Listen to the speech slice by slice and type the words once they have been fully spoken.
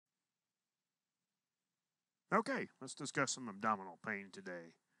Okay, let's discuss some abdominal pain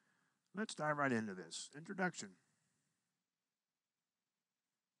today. Let's dive right into this. Introduction.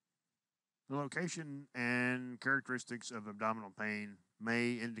 The location and characteristics of abdominal pain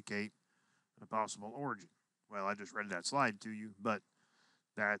may indicate a possible origin. Well, I just read that slide to you, but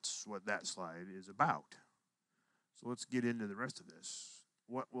that's what that slide is about. So let's get into the rest of this.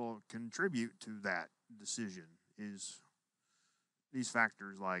 What will contribute to that decision is these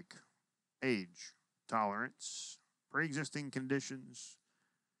factors like age, tolerance, pre existing conditions,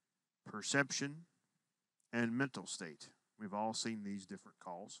 perception, and mental state. We've all seen these different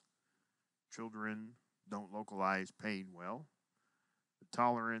calls. Children don't localize pain well. The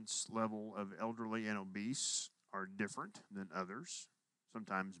tolerance level of elderly and obese are different than others,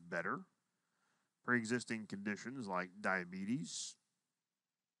 sometimes better. Pre existing conditions like diabetes,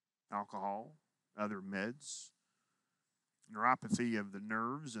 alcohol, other meds, neuropathy of the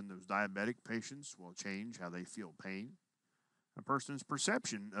nerves in those diabetic patients will change how they feel pain. A person's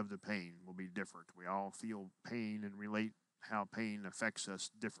perception of the pain will be different. We all feel pain and relate how pain affects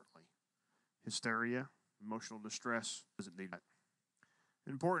us differently. Hysteria, emotional distress doesn't need that.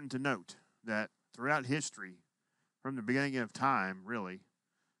 Important to note that throughout history, from the beginning of time, really,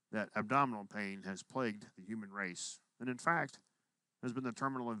 that abdominal pain has plagued the human race, and in fact, has been the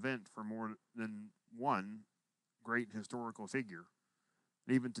terminal event for more than one great historical figure.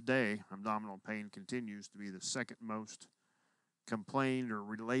 Even today, abdominal pain continues to be the second most complained or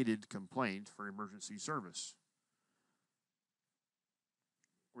related complaint for emergency service.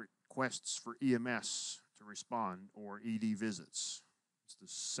 Requests for EMS to respond or ED visits. It's the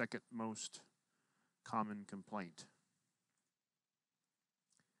second most common complaint.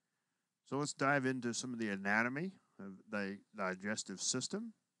 So let's dive into some of the anatomy of the digestive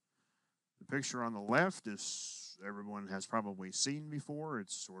system. The picture on the left is everyone has probably seen before.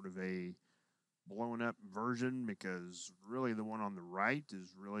 It's sort of a blown up version because really the one on the right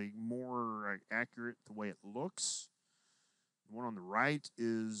is really more accurate the way it looks. The one on the right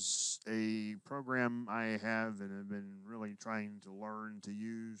is a program I have and have been really trying to learn to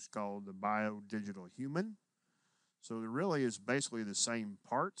use called the Bio Digital Human. So there really is basically the same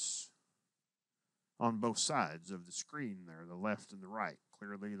parts on both sides of the screen there, the left and the right.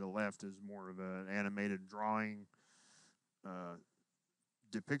 Clearly, the left is more of an animated drawing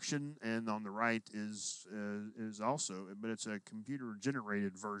depiction, and on the right is also, but it's a computer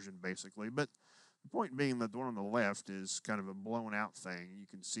generated version basically. But the point being that the one on the left is kind of a blown out thing. You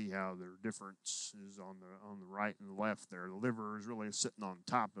can see how their difference is on the right and the left there. The liver is really sitting on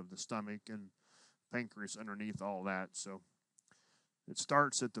top of the stomach and pancreas underneath all that. So it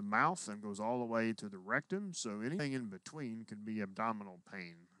starts at the mouth and goes all the way to the rectum. So anything in between can be abdominal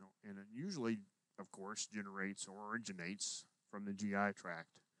pain. And it usually, of course, generates or originates from the GI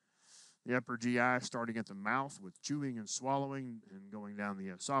tract. The upper GI starting at the mouth with chewing and swallowing and going down the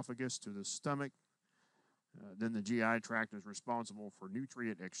esophagus to the stomach. Then the GI tract is responsible for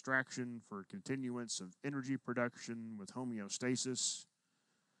nutrient extraction, for continuance of energy production with homeostasis.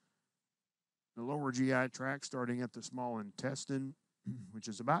 The lower GI tract starting at the small intestine, which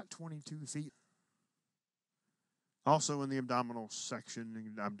is about 22 feet. Also in the abdominal section,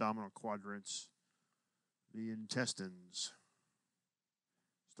 in the abdominal quadrants, the intestines.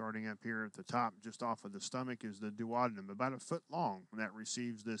 Starting up here at the top, just off of the stomach, is the duodenum, about a foot long, that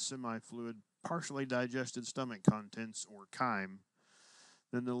receives this semi-fluid, partially digested stomach contents, or chyme.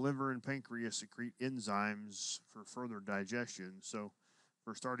 Then the liver and pancreas secrete enzymes for further digestion. So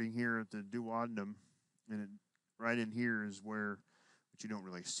we're starting here at the duodenum, and right in here is where, which you don't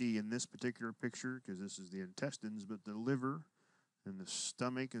really see in this particular picture because this is the intestines, but the liver and the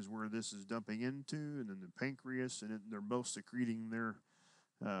stomach is where this is dumping into, and then the pancreas, and they're both secreting their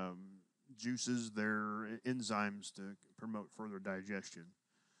juices, their enzymes to promote further digestion.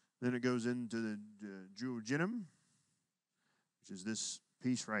 Then it goes into the duodenum, which is this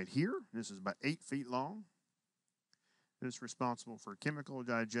piece right here. This is about 8 feet long. It's responsible for chemical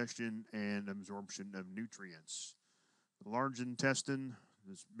digestion and absorption of nutrients. The large intestine,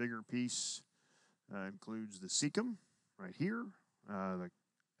 this bigger piece, includes the cecum right here, the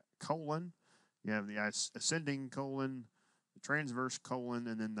colon. You have the ascending colon, the transverse colon,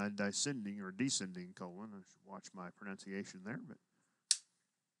 and then the descending or descending colon. I should watch my pronunciation there,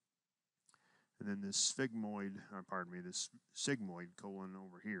 and then this this sigmoid colon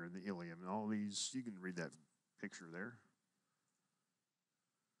over here in the ileum. And all these, you can read that picture there.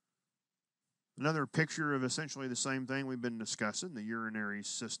 Another picture of essentially the same thing we've been discussing, the urinary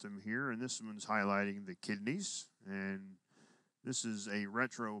system here, and this one's highlighting the kidneys. And this is a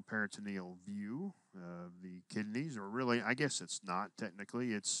retroperitoneal view of the kidneys, or really, I guess it's not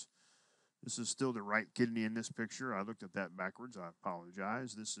technically. It's This is still the right kidney in this picture. I looked at that backwards. I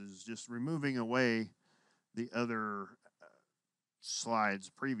apologize. This is just removing away the other slides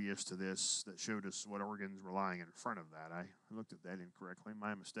previous to this that showed us what organs were lying in front of that. I looked at that incorrectly.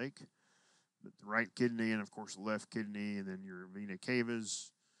 My mistake. But the right kidney and, of course, the left kidney, and then your vena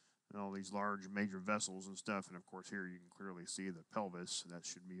cavas and all these large major vessels and stuff. And, of course, here you can clearly see the pelvis. That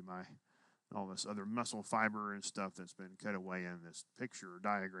should be all this other muscle fiber and stuff that's been cut away in this picture or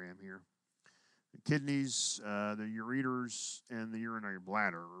diagram here. The kidneys, the ureters, and the urinary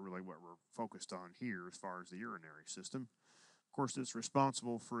bladder are really what we're focused on here as far as the urinary system. Of course, it's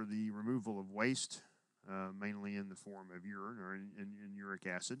responsible for the removal of waste, mainly in the form of urine or in uric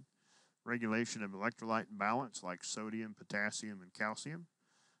acid, regulation of electrolyte balance like sodium, potassium, and calcium.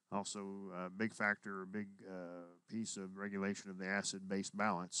 Also, a big factor, a big piece of regulation of the acid-base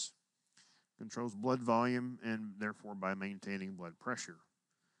balance. Controls blood volume and therefore by maintaining blood pressure.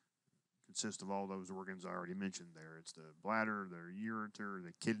 Consists of all those organs I already mentioned there. It's the bladder, the ureter,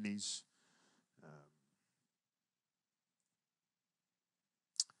 the kidneys.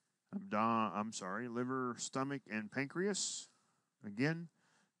 Liver, stomach, and pancreas. Again,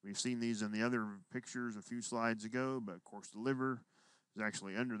 we've seen these in the other pictures a few slides ago, but of course the liver is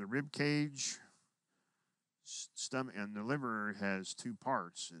actually under the rib cage. Stomach and the liver has two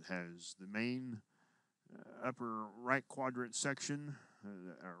parts. It has the main upper right quadrant section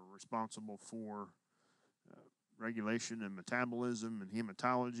are responsible for regulation and metabolism and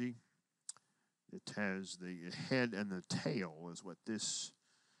hematology. It has the head and the tail is what this,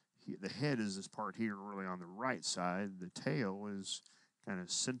 the head is this part here really on the right side. The tail is kind of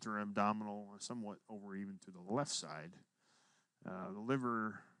center abdominal, somewhat over even to the left side. The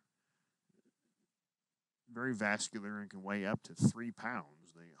liver, very vascular and can weigh up to 3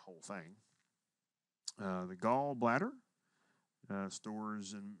 pounds, the whole thing. The gallbladder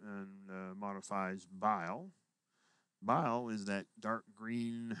stores and modifies bile. Bile is that dark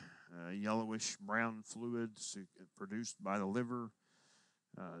green, yellowish brown fluid produced by the liver.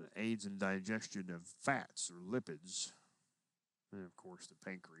 Aids in digestion of fats or lipids. And of course the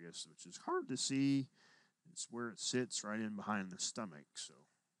pancreas, which is hard to see. It's where it sits right in behind the stomach. So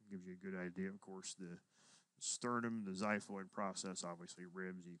it gives you a good idea. Of course, the sternum, the xiphoid process, obviously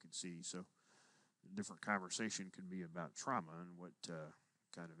ribs you can see. So a different conversation could be about trauma and what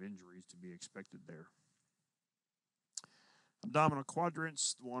kind of injuries to be expected there. Abdominal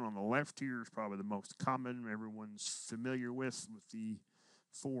quadrants, the one on the left here is probably the most common. Everyone's familiar with the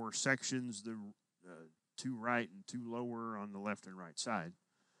 4 sections, the 2 right and 2 lower on the left and right side.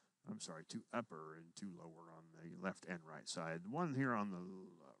 I'm sorry, 2 upper and 2 lower on the left and right side. The one here on the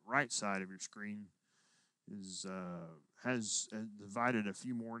right side of your screen is has divided a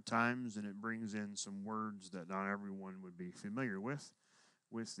few more times, and it brings in some words that not everyone would be familiar with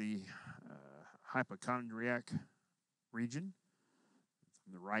the hypochondriac region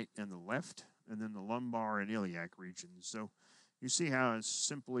from the right and the left, and then the lumbar and iliac regions. So you see how it's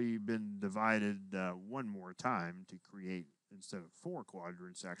simply been divided one more time to create, instead of 4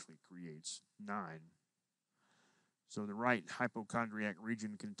 quadrants, actually creates 9. So the right hypochondriac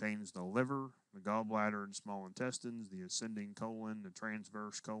region contains the liver, the gallbladder and small intestines, the ascending colon, the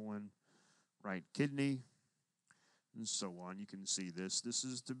transverse colon, right kidney, and so on. You can see this. This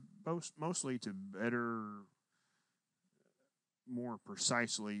is to mostly to better, more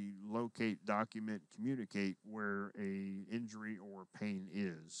precisely locate, document, communicate where a injury or pain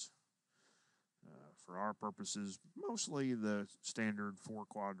is. For our purposes, mostly the standard 4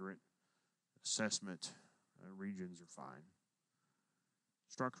 quadrant assessment regions are fine.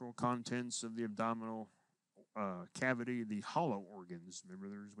 Structural contents of the abdominal cavity, the hollow organs.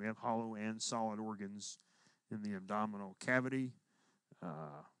 Remember, we have hollow and solid organs in the abdominal cavity.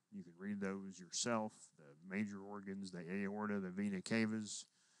 You can read those yourself. The major organs, the aorta, the vena cavas,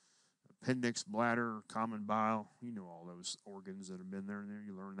 appendix, bladder, common bile. You know all those organs that have been there.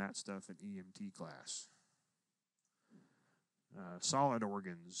 You learn that stuff in EMT class. Solid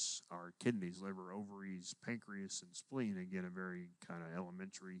organs are kidneys, liver, ovaries, pancreas, and spleen. Again, a very kind of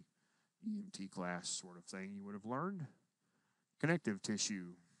elementary EMT class sort of thing you would have learned. Connective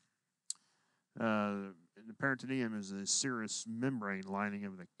tissue. The peritoneum is the serous membrane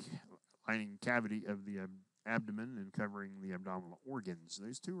lining cavity of the abdomen and covering the abdominal organs.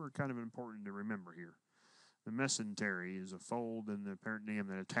 These 2 are kind of important to remember here. The mesentery is a fold in the peritoneum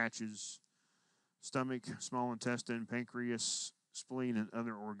that attaches stomach, small intestine, pancreas, spleen, and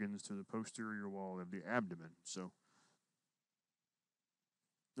other organs to the posterior wall of the abdomen. So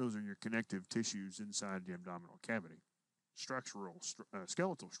those are your connective tissues inside the abdominal cavity. Skeletal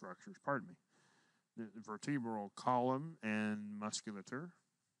structures, pardon me. The vertebral column and musculature.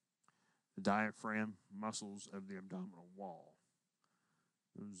 the diaphragm, muscles of the abdominal wall.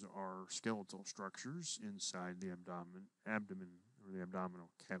 Those are skeletal structures inside the abdomen or the abdominal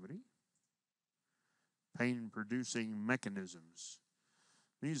cavity. Pain-producing mechanisms.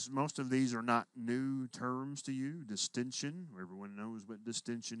 Most of these are not new terms to you. Distension, everyone knows what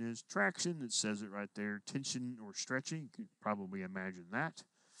distension is. Traction, it says it right there. Tension or stretching, you could probably imagine that.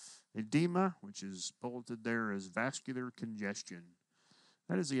 Edema, which is bulleted there as vascular congestion.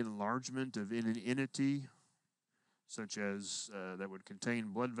 That is the enlargement of an entity, such as that would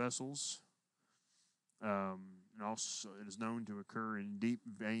contain blood vessels. And also, it is known to occur in deep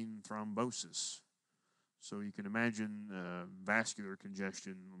vein thrombosis. So you can imagine vascular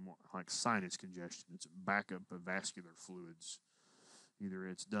congestion, like sinus congestion. It's a backup of vascular fluids. Either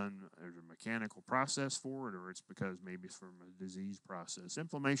it's done as a mechanical process for it, or it's because maybe it's from a disease process.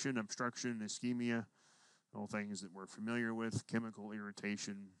 Inflammation, obstruction, ischemia, all things that we're familiar with. Chemical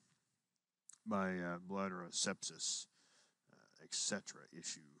irritation by blood or a sepsis, etc.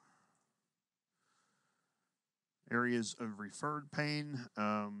 issue. Areas of referred pain.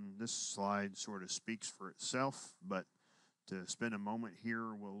 This slide sort of speaks for itself, but to spend a moment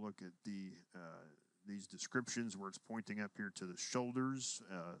here, we'll look at these descriptions where it's pointing up here to the shoulders,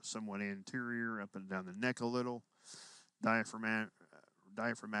 somewhat anterior, up and down the neck a little.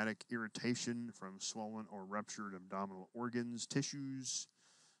 Diaphragmatic irritation from swollen or ruptured abdominal organs, tissues.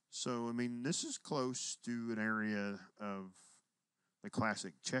 So, I mean, this is close to an area of the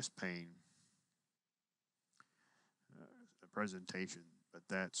classic chest pain presentation, but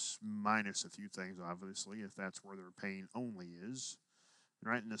that's minus a few things, obviously, if that's where their pain only is. And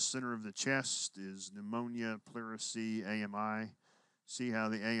right in the center of the chest is pneumonia, pleurisy, AMI. See how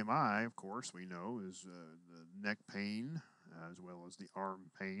the AMI, of course, we know is the neck pain as well as the arm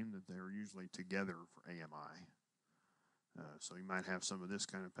pain, that they're usually together for AMI. So you might have some of this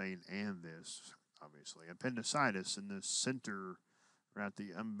kind of pain and this, obviously. Appendicitis in the center, right at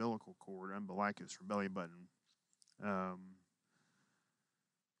the umbilical cord, umbilicus or belly button. A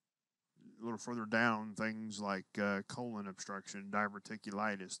little further down, things like colon obstruction,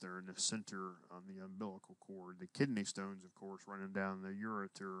 diverticulitis, they're in the center on the umbilical cord. The kidney stones, of course, running down the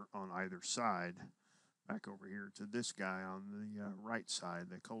ureter on either side. Back over here to this guy on the right side,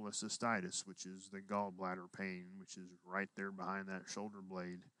 the cholecystitis, which is the gallbladder pain, which is right there behind that shoulder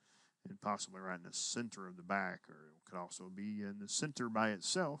blade and possibly right in the center of the back, or it could also be in the center by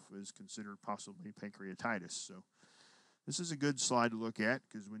itself, is considered possibly pancreatitis. So this is a good slide to look at,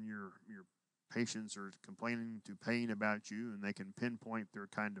 because when your patients are complaining to pain about you and they can pinpoint their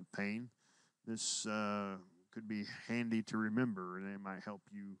kind of pain, this could be handy to remember, and it might help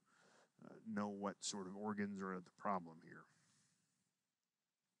you know what sort of organs are the problem here.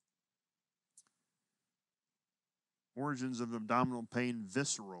 Origins of abdominal pain,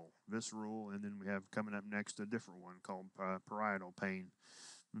 visceral, and then we have coming up next a different one called parietal pain.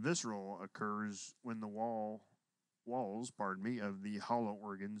 Visceral occurs when the walls, of the hollow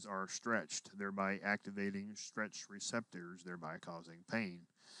organs are stretched, thereby activating stretched receptors, thereby causing pain.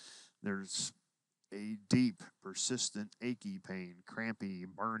 There's a deep, persistent, achy pain, crampy,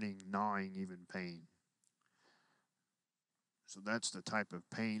 burning, gnawing, even pain. So that's the type of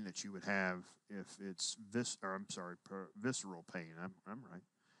pain that you would have if it's visceral pain. I'm right.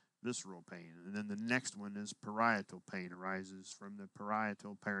 Visceral pain. And then the next one is parietal pain, arises from the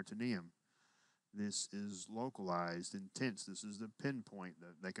parietal peritoneum. This is localized, intense. This is the pinpoint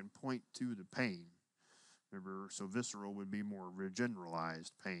that they can point to the pain. Remember, so visceral would be more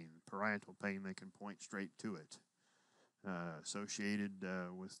generalized pain. Parietal pain, they can point straight to it. Associated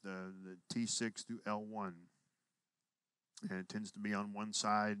with the T6 through L1. And it tends to be on one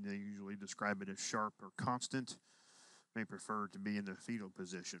side. They usually describe it as sharp or constant. May prefer to be in the fetal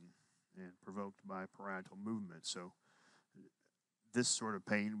position and provoked by parietal movement. So this sort of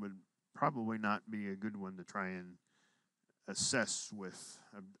pain would probably not be a good one to try and assess with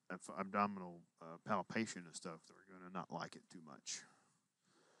abdominal palpation and stuff. They're going to not like it too much.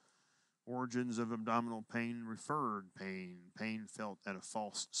 Origins of abdominal pain, referred pain, pain felt at a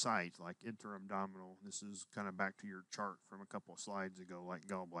false site, like interabdominal. This is kind of back to your chart from a couple of slides ago, like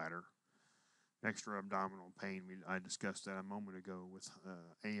gallbladder. Extra abdominal pain, I discussed that a moment ago with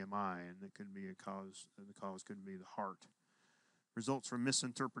AMI, and it could be a cause. The cause could be the heart. Results from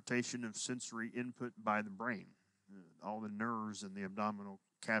misinterpretation of sensory input by the brain. All the nerves in the abdominal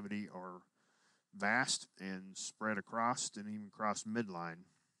cavity are vast and spread across and even cross midline.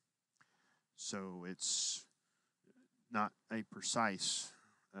 So it's not a precise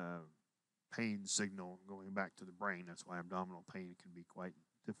pain signal going back to the brain. That's why abdominal pain can be quite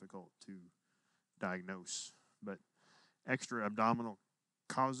difficult to diagnose. But extra abdominal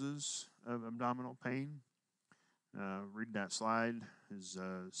causes, of abdominal pain. Read that slide. Is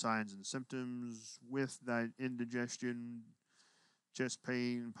signs and symptoms with indigestion, chest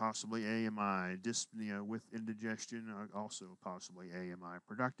pain, possibly AMI, dyspnea with indigestion, also possibly AMI,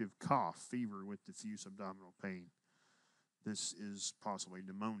 productive cough, fever with diffuse abdominal pain. This is possibly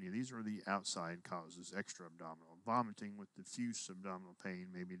pneumonia. These are the outside causes, extra abdominal. Vomiting with diffuse abdominal pain,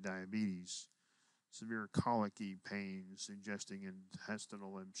 maybe diabetes. Severe colicky pain suggesting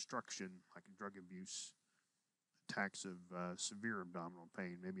intestinal obstruction, like drug abuse. Attacks of severe abdominal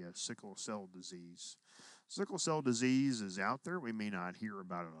pain, maybe a sickle cell disease. Sickle cell disease is out there. We may not hear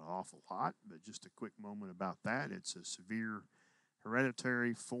about it an awful lot, but just a quick moment about that. It's a severe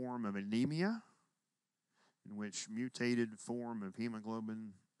hereditary form of anemia in which mutated form of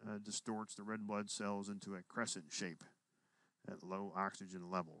hemoglobin distorts the red blood cells into a crescent shape at low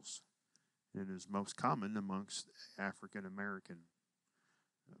oxygen levels. It is most common amongst African American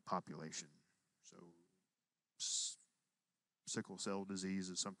population. So sickle cell disease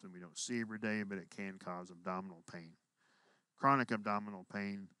is something we don't see every day, but it can cause abdominal pain. Chronic abdominal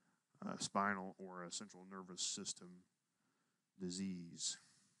pain, spinal or a central nervous system disease.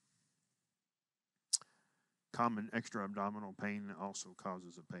 Common extra abdominal pain also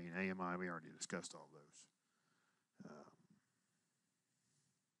causes a pain. AMI, we already discussed all those.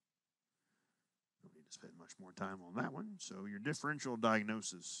 Don't need to spend much more time on that one. So your differential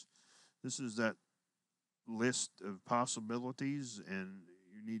diagnosis. This is that list of possibilities, and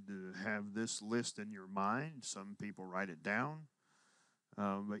you need to have this list in your mind. Some people write it down,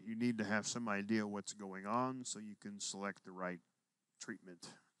 but you need to have some idea what's going on so you can select the right treatment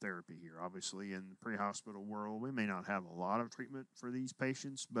therapy here. Obviously, in the pre-hospital world, we may not have a lot of treatment for these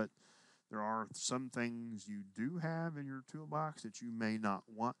patients, but there are some things you do have in your toolbox that you may not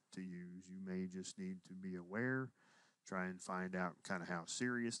want to use. You may just need to be aware, try and find out kind of how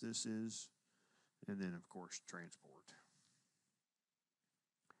serious this is, and then, of course, transport.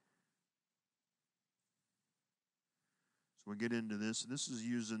 So we get into this. This is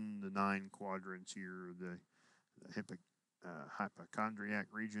using the 9 quadrants here, the hypochondriac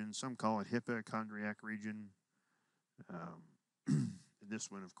region. Some call it hypochondriac region.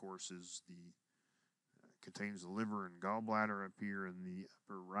 This one, of course, is contains the liver and gallbladder up here in the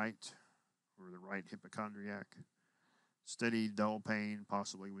upper right, or the right hypochondriac. Steady, dull pain,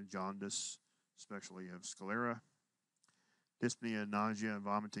 possibly with jaundice, especially of sclera. Dyspnea, nausea,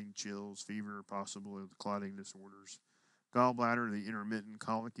 vomiting, chills, fever, possible with clotting disorders. Gallbladder, the intermittent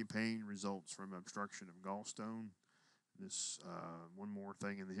colicky pain results from obstruction of gallstone. This one more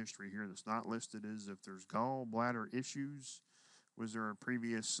thing in the history here that's not listed is if there's gallbladder issues, was there a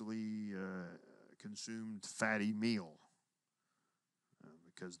previously consumed fatty meal?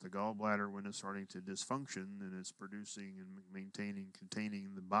 Because the gallbladder, when it's starting to dysfunction and it's producing and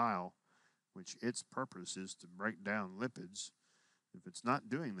containing the bile, which its purpose is to break down lipids, if it's not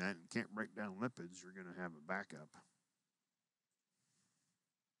doing that and can't break down lipids, you're going to have a backup.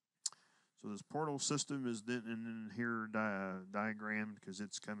 So this portal system is in here diagrammed because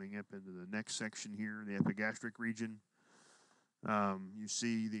it's coming up into the next section here, the epigastric region. You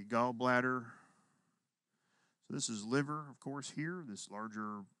see the gallbladder. So this is liver, of course, here, this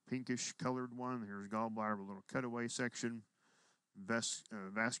larger pinkish colored one. Here's gallbladder with a little cutaway section.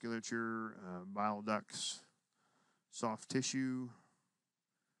 Vasculature, bile ducts, soft tissue,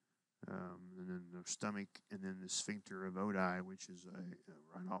 and then the stomach, and then the sphincter of Oddi, which is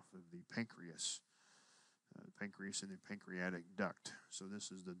right off of the pancreas. Pancreas and the pancreatic duct. So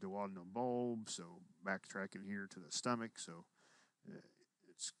this is the duodenal bulb. So backtracking here to the stomach. So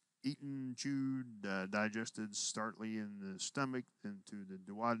it's eaten, chewed, digested, startly in the stomach, then to the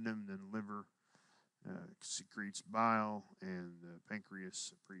duodenum, then liver secretes bile, and the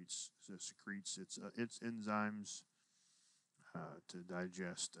pancreas secretes its enzymes to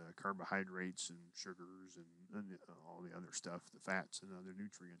digest carbohydrates and sugars and all the other stuff, the fats and other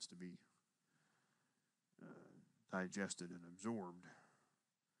nutrients to be digested and absorbed.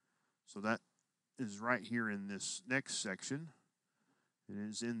 So that is right here in this next section. It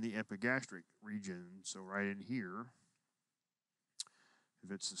is in the epigastric region, so right in here.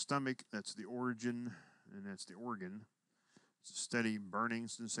 If it's the stomach, that's the origin, and that's the organ. It's a steady burning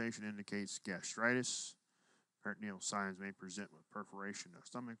sensation indicates gastritis. Peritoneal signs may present with perforation of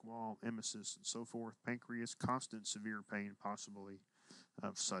stomach wall, emesis, and so forth. Pancreas, constant severe pain, possibly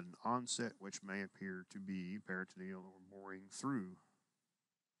of sudden onset, which may appear to be peritoneal or boring through.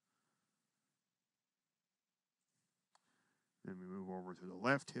 Then we move over to the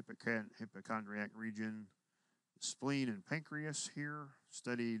left hypochondriac region. Spleen and pancreas here,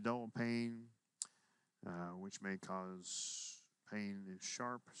 steady dull pain, which may cause pain is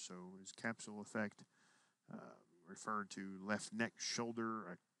sharp, so is capsule effect. Referred to left neck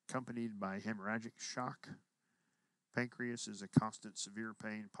shoulder accompanied by hemorrhagic shock. Pancreas is a constant severe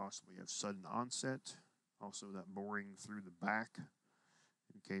pain, possibly of sudden onset. Also that boring through the back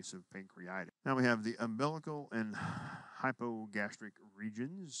in case of pancreatitis. Now we have the umbilical and hypogastric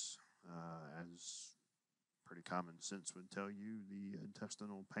regions. As pretty common sense would tell you, the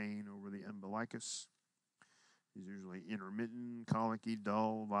intestinal pain over the umbilicus is usually intermittent, colicky,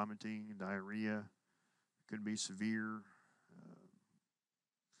 dull, vomiting, diarrhea. Could be severe.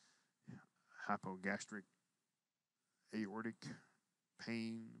 Hypogastric aortic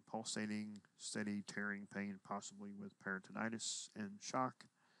pain, pulsating, steady, tearing pain, possibly with peritonitis and shock.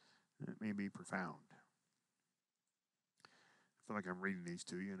 It may be profound. I feel like I'm reading these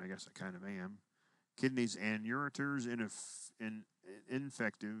to you, and I guess I kind of am. Kidneys and ureters,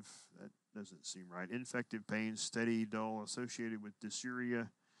 infective, that doesn't seem right. Infective pain, steady, dull, associated with dysuria,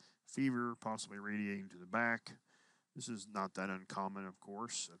 fever, possibly radiating to the back. This is not that uncommon, of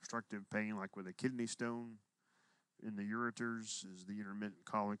course. Obstructive pain, like with a kidney stone in the ureters, is the intermittent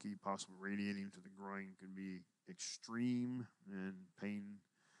colicky, possibly radiating to the groin, can be extreme and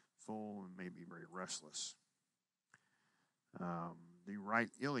painful and maybe very restless. The right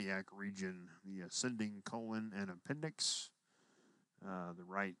iliac region, the ascending colon and appendix, the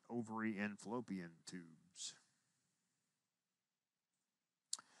right ovary and fallopian tubes.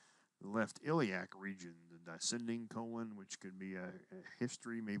 The left iliac region, the descending colon, which could be a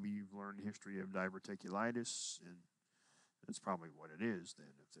history. Maybe you've learned history of diverticulitis, and that's probably what it is then,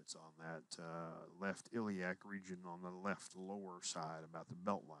 if it's on that left iliac region on the left lower side about the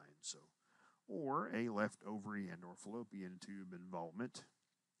belt line. So, or a left ovary and or fallopian tube involvement,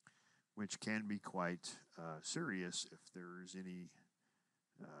 which can be quite serious if there's any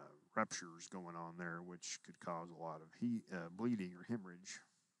ruptures going on there, which could cause a lot of bleeding or hemorrhage.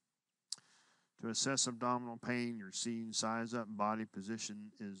 To assess abdominal pain, your scene size up, body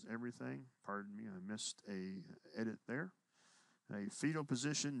position is everything. Pardon me, I missed a edit there. A fetal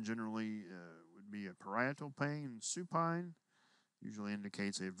position generally would be a parietal pain, supine. Usually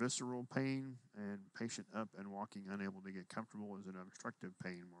indicates a visceral pain, and patient up and walking unable to get comfortable is an obstructive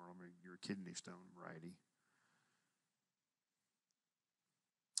pain, more on your kidney stone variety.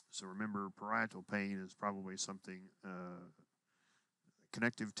 So remember, parietal pain is probably something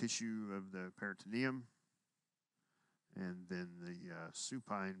connective tissue of the peritoneum, and then the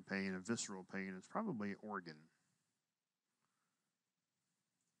supine pain, a visceral pain, is probably organ.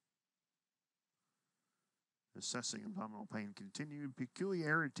 Assessing abdominal pain continued.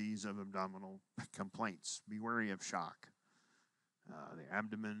 Peculiarities of abdominal complaints. Be wary of shock. The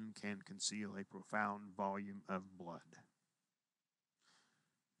abdomen can conceal a profound volume of blood.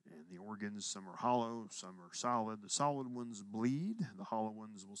 And the organs, some are hollow, some are solid. The solid ones bleed. The hollow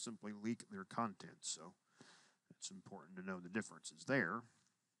ones will simply leak their contents. So it's important to know the differences there.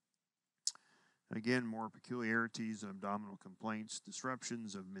 Again, more peculiarities of abdominal complaints.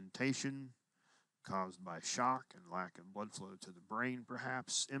 Disruptions of mentation caused by shock and lack of blood flow to the brain,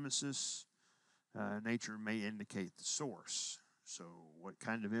 perhaps. Emesis. Nature may indicate the source. So what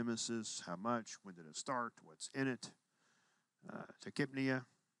kind of emesis, how much, when did it start, what's in it. Tachypnea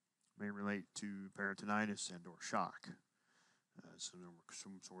may relate to peritonitis and or shock. So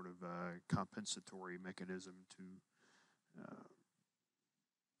some sort of compensatory mechanism to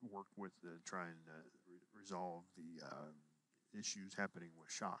work with try and resolve the issues happening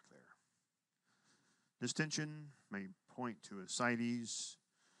with shock there. Distension may point to ascites.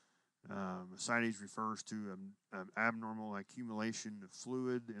 Ascites refers to abnormal accumulation of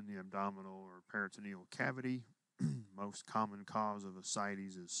fluid in the abdominal or peritoneal cavity. Most common cause of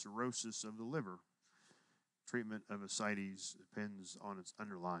ascites is cirrhosis of the liver. Treatment of ascites depends on its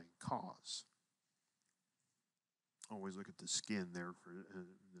underlying cause. Always look at the skin there for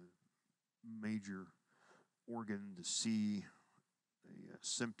the major organ to see a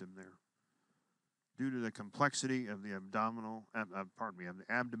symptom there. Due to the complexity of the of the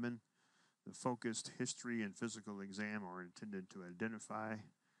abdomen, the focused history and physical exam are intended to identify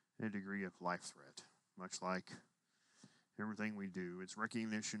a degree of life threat. Much like everything we do, it's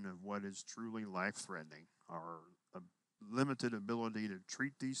recognition of what is truly life-threatening. Our limited ability to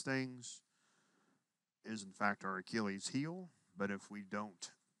treat these things is, in fact, our Achilles heel. But if we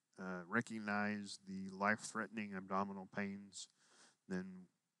don't recognize the life-threatening abdominal pains, then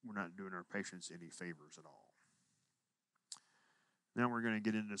we're not doing our patients any favors at all. Now we're going to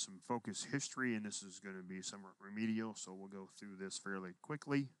get into some focus history, and this is going to be somewhat remedial, so we'll go through this fairly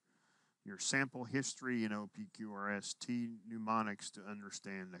quickly. Your sample history in OPQRST mnemonics to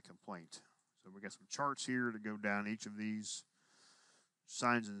understand the complaint. So we got some charts here to go down each of these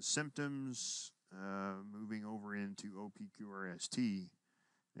signs and symptoms, moving over into OPQRST.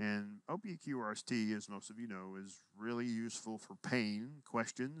 And OPQRST, as most of you know, is really useful for pain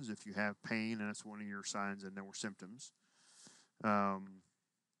questions. If you have pain and that's one of your signs and or symptoms,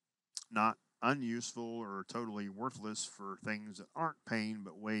 not unuseful or totally worthless for things that aren't pain,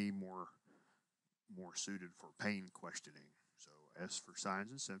 but way more suited for pain questioning. So S for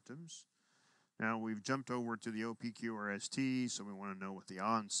signs and symptoms. Now we've jumped over to the OPQRST, so we want to know what the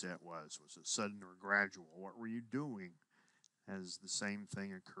onset was. Was it sudden or gradual? What were you doing as the same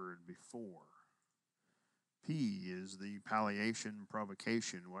thing occurred before? P is the palliation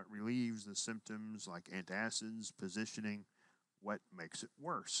provocation. What relieves the symptoms like antacids, positioning? What makes it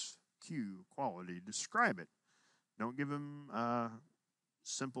worse? Q, quality. Describe it. Don't give them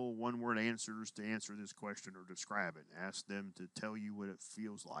simple one-word answers to answer this question or describe it. Ask them to tell you what it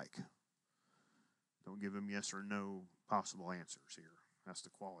feels like. Don't give them yes or no possible answers here. That's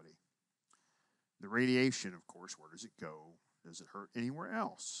the quality. The radiation, of course, where does it go? Does it hurt anywhere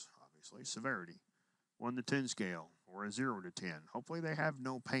else? Obviously, severity. 1 to 10 scale, or a 0 to 10. Hopefully they have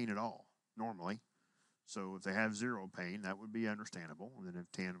no pain at all, normally. So if they have 0 pain, that would be understandable. And then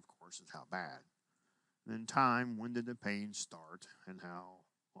if 10, of course, is how bad. And then time, when did the pain start, and how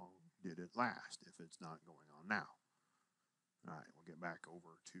long did it last, if it's not going on now. All right, we'll get back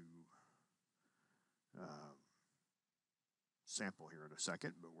over to sample here in a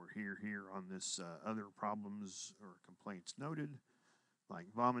second, but we're here on this other problems or complaints noted, like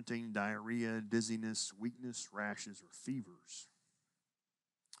vomiting, diarrhea, dizziness, weakness, rashes, or fevers.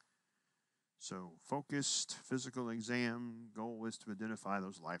 So focused physical exam, goal is to identify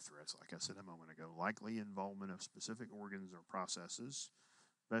those life threats, like I said a moment ago, likely involvement of specific organs or processes.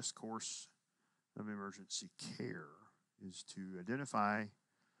 Best course of emergency care is to identify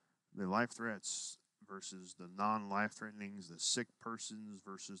the life threats versus the non-life threatenings, the sick persons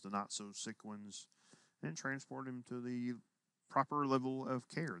versus the not so sick ones, and transport them to the proper level of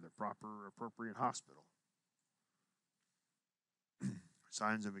care, the proper appropriate hospital.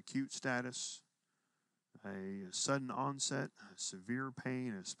 Signs of acute status, a sudden onset, a severe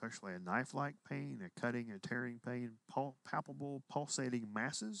pain, especially a knife-like pain, a cutting, a tearing pain, palpable, pulsating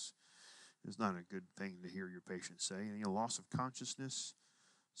masses is not a good thing to hear your patient say. Any loss of consciousness,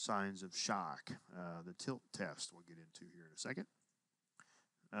 signs of shock. The tilt test we'll get into here in a second.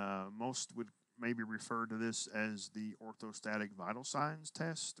 Most would maybe refer to this as the orthostatic vital signs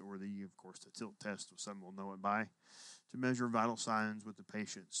test, or of course, the tilt test, some will know it by, to measure vital signs with the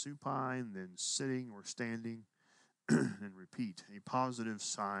patient supine, then sitting or standing, and repeat. A positive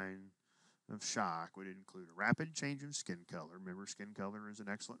sign of shock would include a rapid change of skin color. Remember, skin color is an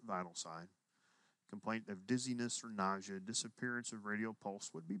excellent vital sign. Complaint of dizziness or nausea, disappearance of radial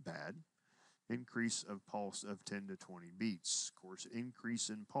pulse would be bad. Increase of pulse of 10 to 20 beats. Of course, increase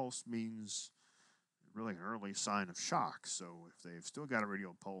in pulse means really an early sign of shock. So if they've still got a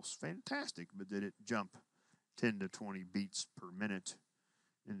radial pulse, fantastic, but did it jump 10 to 20 beats per minute,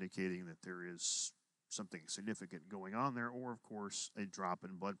 indicating that there is something significant going on there, or of course, a drop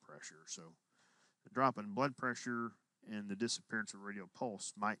in blood pressure. So the drop in blood pressure and the disappearance of radial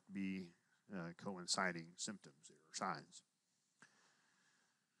pulse might be coinciding symptoms or signs.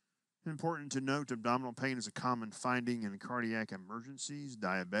 Important to note, abdominal pain is a common finding in cardiac emergencies,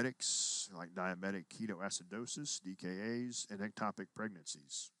 diabetics, like diabetic ketoacidosis, DKAs, and ectopic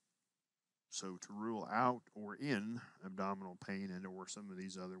pregnancies. So to rule out or in abdominal pain and or some of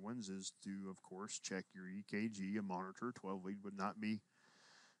these other ones is to, of course, check your EKG. A monitor, 12-lead, would not be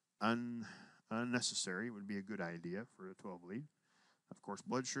unnecessary. It would be a good idea for a 12-lead. Of course,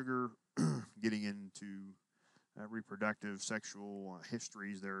 blood sugar, getting into reproductive sexual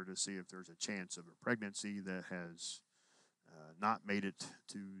histories there to see if there's a chance of a pregnancy that has not made it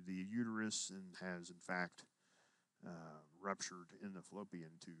to the uterus and has, in fact, ruptured in the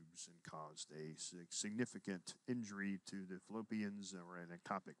fallopian tubes and caused a significant injury to the fallopians or an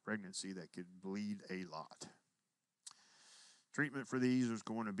ectopic pregnancy that could bleed a lot. Treatment for these is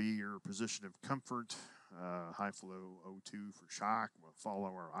going to be your position of comfort, high flow O2 for shock. We'll follow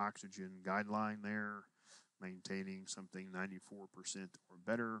our oxygen guideline there, maintaining something 94% or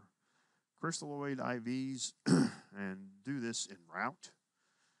better. Crystalloid IVs, and do this en route.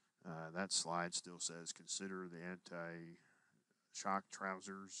 That slide still says consider the anti-shock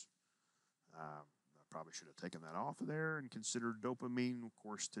trousers. I probably should have taken that off of there and consider dopamine. Of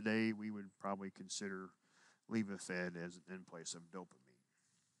course, today we would probably consider Levophed as in place of dopamine.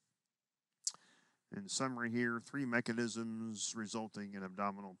 In summary here, 3 mechanisms resulting in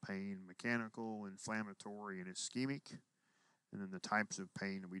abdominal pain: mechanical, inflammatory, and ischemic. And then the types of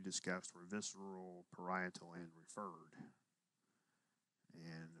pain we discussed were visceral, parietal, and referred.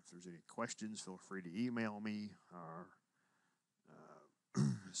 And if there's any questions, feel free to email me. Our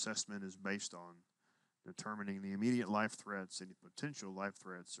assessment is based on determining the immediate life threats. Any potential life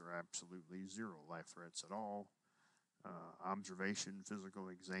threats are absolutely zero life threats at all. Observation, physical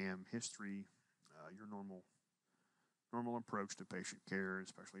exam, history, your normal approach to patient care,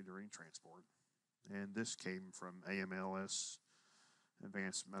 especially during transport. And this came from AMLS,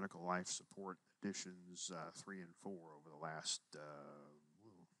 Advanced Medical Life Support editions 3 and 4 over the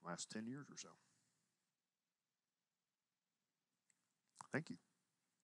last 10 years or so. Thank you.